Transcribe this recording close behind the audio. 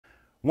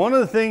One of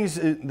the things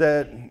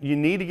that you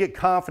need to get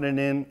confident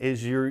in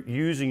is you're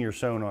using your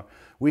sonar.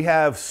 We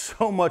have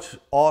so much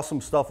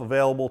awesome stuff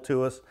available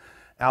to us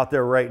out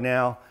there right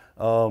now.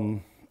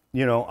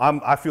 You know,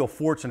 I feel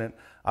fortunate.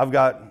 I've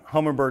got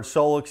Humminbird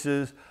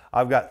Solixes,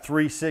 I've got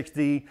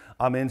 360,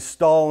 I'm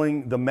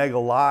installing the Mega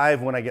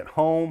Live when I get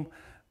home.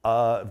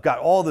 I've got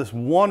all this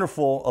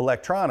wonderful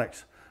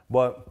electronics,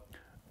 but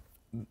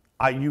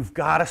you've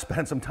got to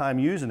spend some time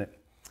using it.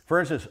 For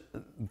instance,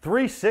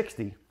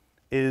 360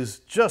 is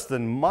just a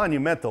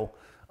monumental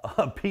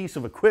piece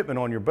of equipment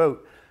on your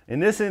boat. In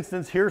this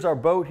instance, here's our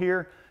boat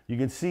here. You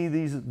can see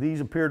these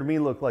appear to me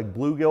look like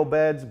bluegill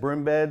beds,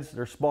 brim beds.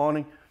 They're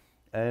spawning.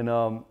 And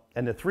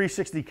the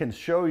 360 can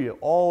show you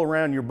all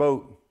around your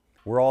boat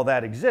where all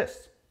that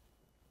exists.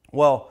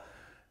 Well,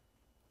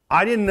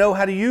 I didn't know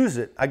how to use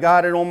it. I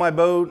got it on my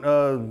boat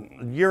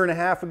a year and a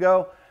half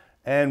ago.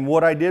 And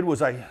what I did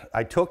was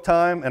I took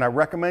time, and I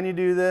recommend you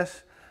do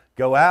this.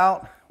 Go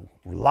out,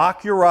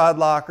 lock your rod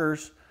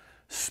lockers,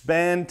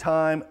 spend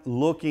time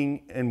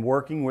looking and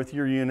working with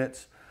your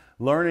units,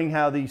 learning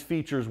how these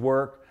features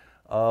work,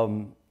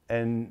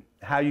 and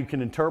how you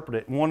can interpret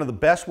it. One of the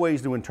best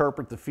ways to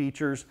interpret the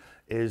features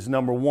is,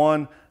 number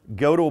one,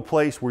 go to a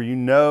place where you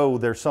know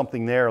there's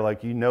something there,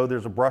 like you know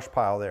there's a brush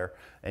pile there,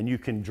 and you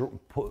can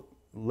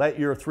let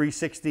your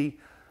 360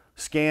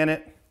 scan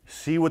it,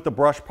 see what the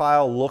brush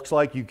pile looks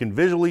like. You can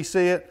visually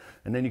see it,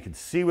 and then you can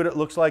see what it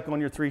looks like on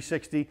your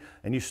 360,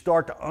 and you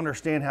start to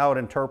understand how it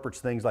interprets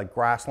things like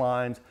grass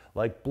lines,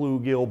 like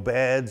bluegill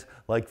beds,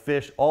 like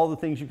fish, all the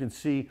things you can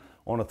see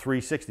on a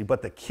 360.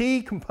 But the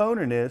key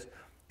component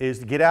is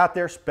to get out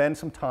there, spend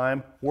some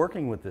time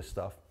working with this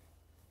stuff.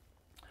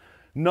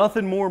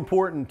 Nothing more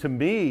important to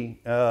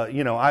me,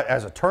 you know,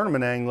 as a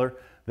tournament angler,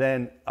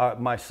 than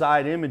my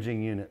side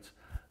imaging units.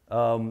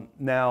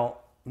 Now,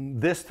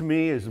 this to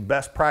me is the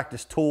best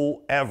practice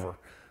tool ever.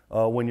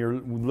 When you're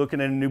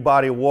looking at a new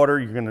body of water,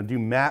 you're going to do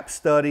map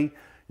study,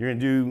 you're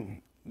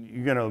going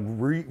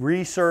to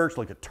research,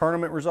 look at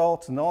tournament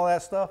results and all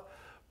that stuff.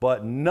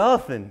 But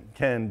nothing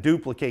can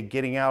duplicate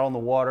getting out on the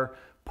water,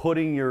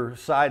 putting your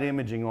side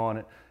imaging on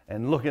it,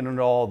 and looking at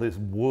all this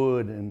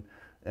wood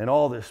and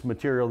all this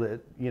material that,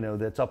 you know,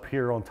 that's up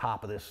here on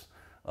top of this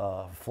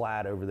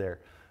flat over there.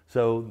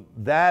 So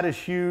that is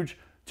huge.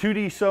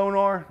 2D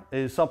sonar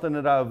is something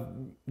that I've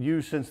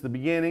used since the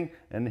beginning,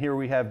 and here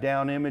we have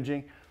down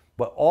imaging.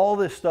 But all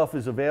this stuff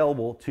is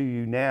available to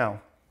you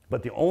now.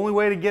 But the only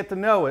way to get to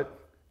know it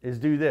is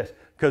do this.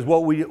 Because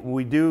what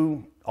we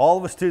do, all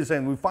of us do the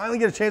same. We finally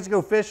get a chance to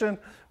go fishing.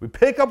 We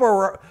pick up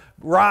our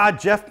rod.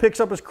 Jeff picks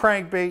up his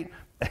crankbait,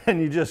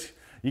 and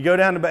you go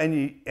down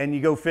and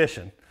you go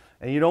fishing.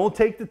 And you don't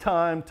take the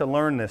time to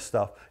learn this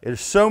stuff.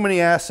 There's so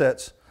many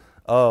assets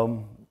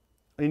in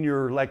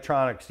your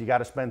electronics. You got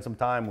to spend some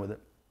time with it.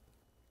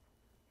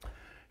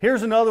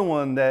 Here's another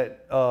one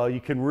that you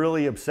can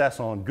really obsess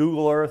on,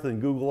 Google Earth and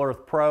Google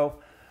Earth Pro.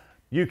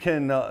 You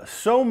can,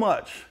 so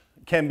much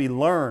can be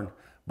learned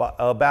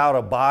about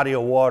a body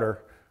of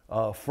water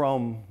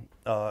from,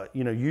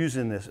 you know,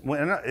 using this.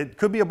 It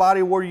could be a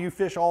body of water you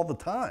fish all the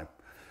time.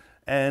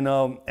 And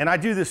I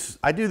do this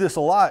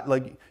a lot.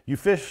 Like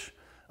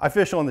I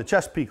fish on the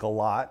Chesapeake a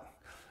lot,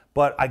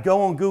 but I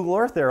go on Google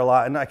Earth there a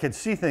lot, and I can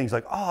see things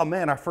like, oh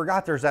man, I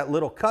forgot there's that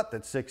little cut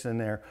that sticks in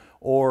there.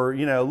 Or,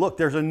 you know, look,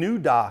 there's a new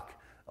dock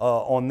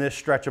on this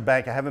stretch of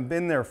bank. I haven't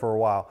been there for a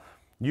while.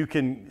 You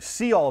can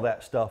see all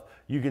that stuff.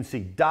 You can see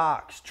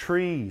docks,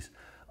 trees,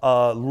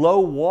 low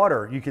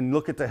water. You can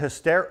look at the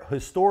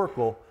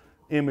historical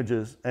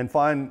images and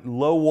find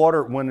low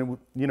water when,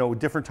 you know,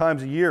 different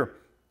times of year.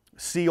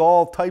 See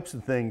all types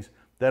of things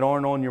that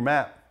aren't on your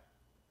map.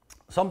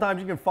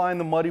 Sometimes you can find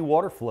the muddy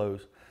water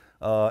flows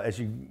as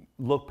you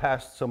look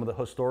past some of the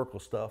historical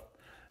stuff,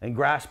 and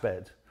grass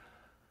beds.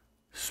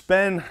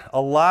 Spend a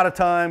lot of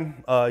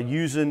time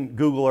using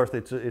Google Earth.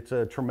 It's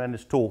a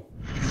tremendous tool.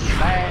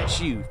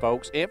 Bass you,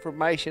 folks.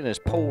 Information is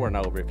pouring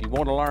over. If you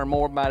want to learn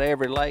more about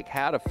every lake,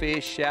 how to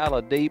fish,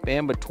 shallow, deep,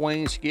 in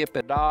between,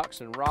 skipping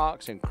docks and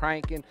rocks and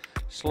cranking,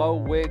 slow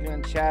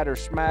wiggling, chatter,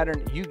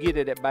 smattering, you get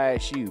it at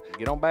Bass U.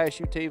 Get on Bass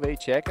U TV,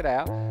 check it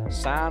out,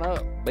 sign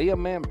up, be a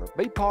member,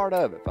 be part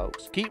of it,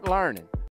 folks. Keep learning.